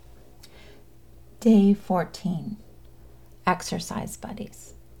Day 14, Exercise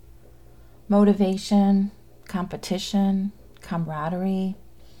Buddies. Motivation, competition, camaraderie.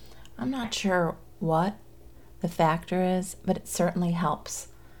 I'm not sure what the factor is, but it certainly helps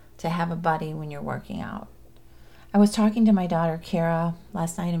to have a buddy when you're working out. I was talking to my daughter, Kara,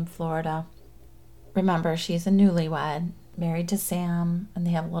 last night in Florida. Remember, she's a newlywed, married to Sam, and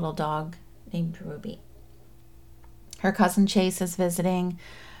they have a little dog named Ruby. Her cousin Chase is visiting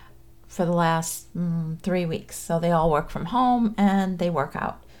for the last 3 weeks. So they all work from home and they work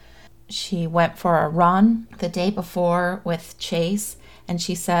out. She went for a run the day before with Chase, and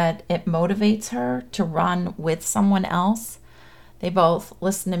she said it motivates her to run with someone else. They both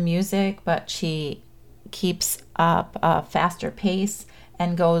listen to music, but she keeps up a faster pace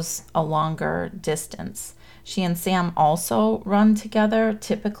and goes a longer distance. She and Sam also run together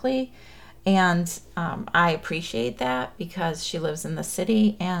typically, and I appreciate that because she lives in the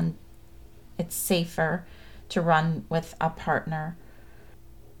city and it's safer to run with a partner.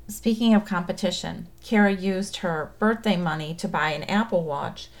 Speaking of competition, Kara used her birthday money to buy an Apple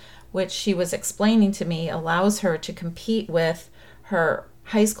Watch, which she was explaining to me allows her to compete with her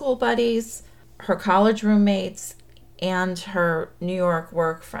high school buddies, her college roommates, and her New York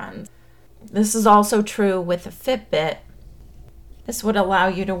work friends. This is also true with a Fitbit. This would allow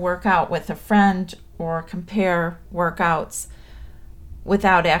you to work out with a friend or compare workouts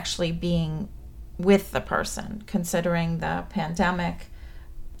without actually being with the person. Considering the pandemic,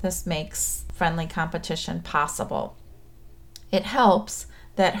 this makes friendly competition possible. It helps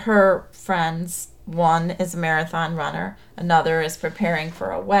that her friends, one is a marathon runner, another is preparing for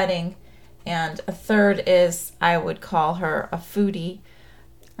a wedding, and a third is, I would call her a foodie.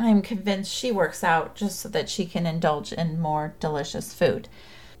 I'm convinced she works out just so that she can indulge in more delicious food.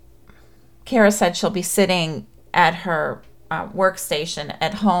 Kara said she'll be sitting at her workstation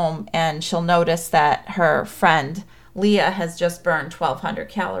at home, and she'll notice that her friend Leah has just burned 1,200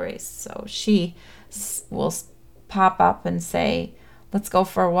 calories. So she will pop up and say, let's go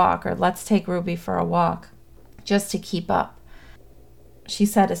for a walk, or let's take Ruby for a walk, just to keep up. She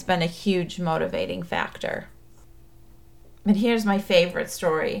said it's been a huge motivating factor. But here's my favorite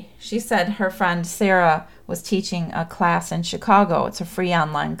story. She said her friend Sarah was teaching a class in Chicago. It's a free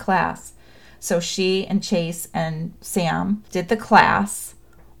online class. So she and Chase and Sam did the class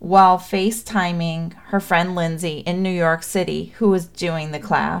while FaceTiming her friend Lindsay in New York City, who was doing the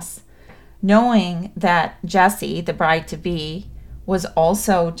class, knowing that Jessie, the bride-to-be, was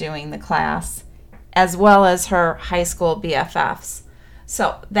also doing the class, as well as her high school BFFs.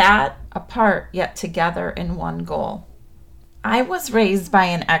 So that apart yet together in one goal. I was raised by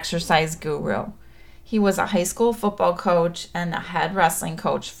an exercise guru. He was a high school football coach and a head wrestling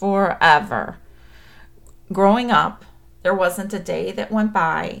coach forever. Growing up, there wasn't a day that went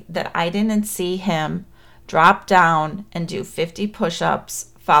by that I didn't see him drop down and do 50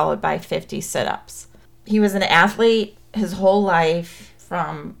 push-ups followed by 50 sit-ups. He was an athlete his whole life,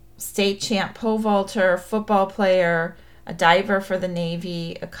 from state champ pole vaulter, football player, a diver for the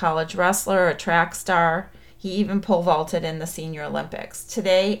Navy, a college wrestler, a track star. He even pole vaulted in the Senior Olympics.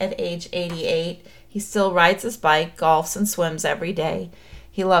 Today, at age 88, he still rides his bike, golfs, and swims every day.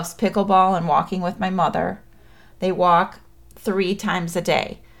 He loves pickleball and walking with my mother. They walk 3 times a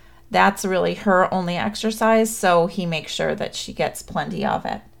day. That's really her only exercise, so he makes sure that she gets plenty of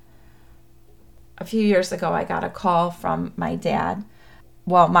it. A few years ago, I got a call from my dad.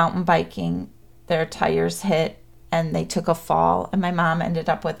 While mountain biking, their tires hit and they took a fall, and my mom ended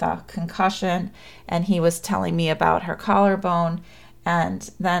up with a concussion, and he was telling me about her collarbone. And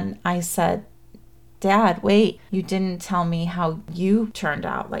then I said, Dad, wait, you didn't tell me how you turned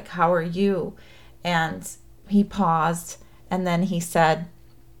out. Like, how are you? And he paused, and then he said,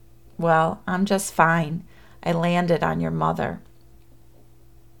 well, I'm just fine. I landed on your mother.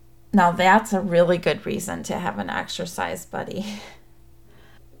 Now that's a really good reason to have an exercise buddy.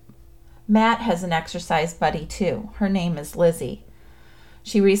 Matt has an exercise buddy too. Her name is Lizzie.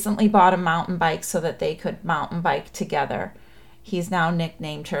 She recently bought a mountain bike so that they could mountain bike together. He's now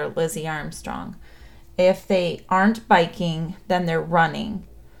nicknamed her Lizzie Armstrong. If they aren't biking, then they're running,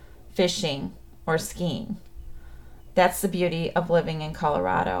 fishing, or skiing. That's the beauty of living in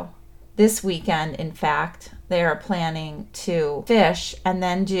Colorado. This weekend, in fact, they are planning to fish and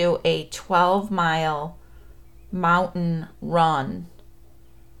then do a 12-mile mountain run.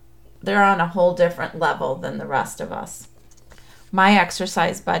 They're on a whole different level than the rest of us. My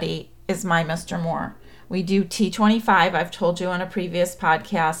exercise buddy is my Mr. Moore. We do T25, I've told you on a previous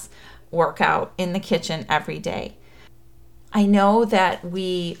podcast, workout in the kitchen every day. I know that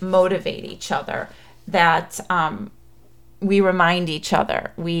we motivate each other, that we remind each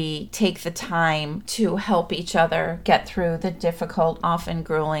other. We take the time to help each other get through the difficult, often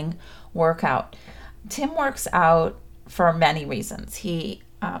grueling workout. Tim works out for many reasons. He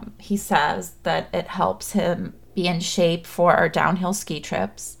says that it helps him be in shape for our downhill ski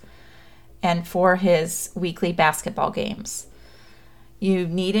trips and for his weekly basketball games. You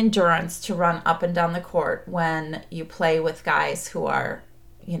need endurance to run up and down the court when you play with guys who are,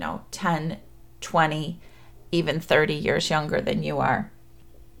 10, 20, even 30 years younger than you are.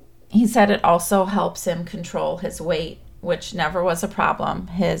 He said it also helps him control his weight, which never was a problem.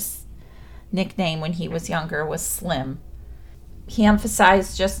 His nickname when he was younger was Slim. He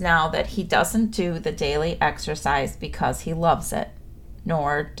emphasized just now that he doesn't do the daily exercise because he loves it,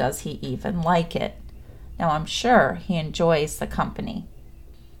 nor does he even like it. Now, I'm sure he enjoys the company.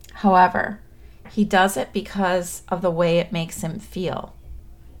 However, he does it because of the way it makes him feel.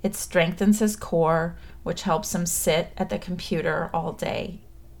 It strengthens his core, which helps him sit at the computer all day.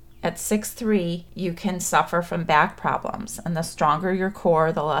 At 6'3", you can suffer from back problems, and the stronger your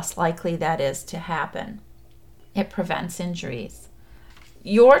core, the less likely that is to happen. It prevents injuries.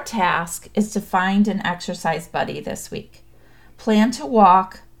 Your task is to find an exercise buddy this week. Plan to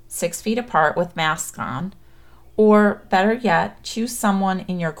walk 6 feet apart with masks on, or better yet, choose someone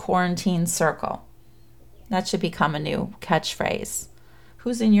in your quarantine circle. That should become a new catchphrase.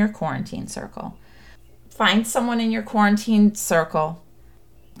 Who's in your quarantine circle? Find someone in your quarantine circle,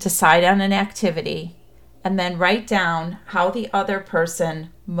 decide on an activity, and then write down how the other person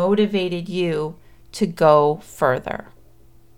motivated you to go further.